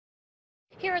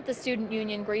Here at the Student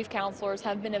Union, grief counselors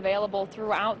have been available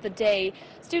throughout the day.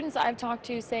 Students I've talked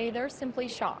to say they're simply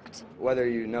shocked. Whether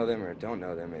you know them or don't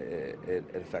know them, it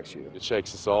affects you. It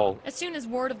shakes us all. As soon as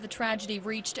word of the tragedy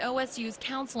reached OSU's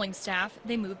counseling staff,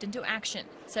 they moved into action,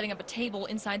 setting up a table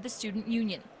inside the Student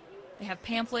Union. They have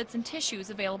pamphlets and tissues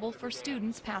available for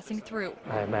students passing through.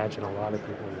 I imagine a lot of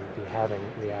people will be having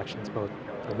reactions both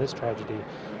from this tragedy,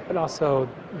 but also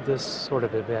this sort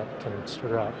of event can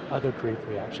stir up other grief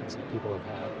reactions that people have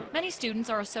had. Many students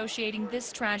are associating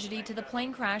this tragedy to the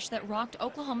plane crash that rocked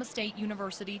Oklahoma State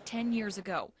University 10 years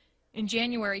ago. In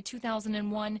January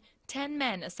 2001, 10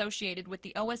 men associated with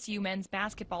the OSU men's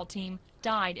basketball team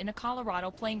died in a Colorado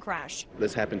plane crash.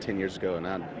 This happened 10 years ago, and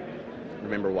I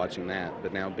remember watching that,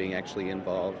 but now being actually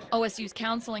involved. OSU's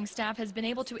counseling staff has been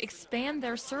able to expand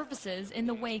their services in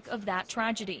the wake of that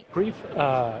tragedy. Grief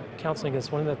counseling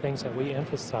is one of the things that we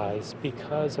emphasize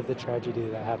because of the tragedy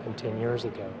that happened 10 years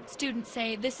ago. Students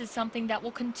say this is something that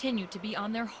will continue to be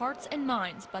on their hearts and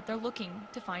minds, but they're looking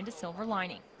to find a silver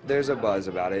lining. There's a buzz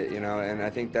about it, and I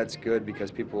think that's good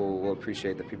because people will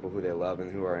appreciate the people who they love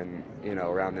and who are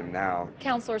around them now.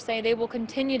 Counselors say they will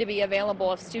continue to be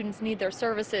available if students need their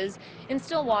services. In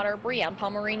Stillwater, Brianne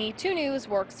Palmerini, 2 News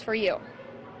works for you.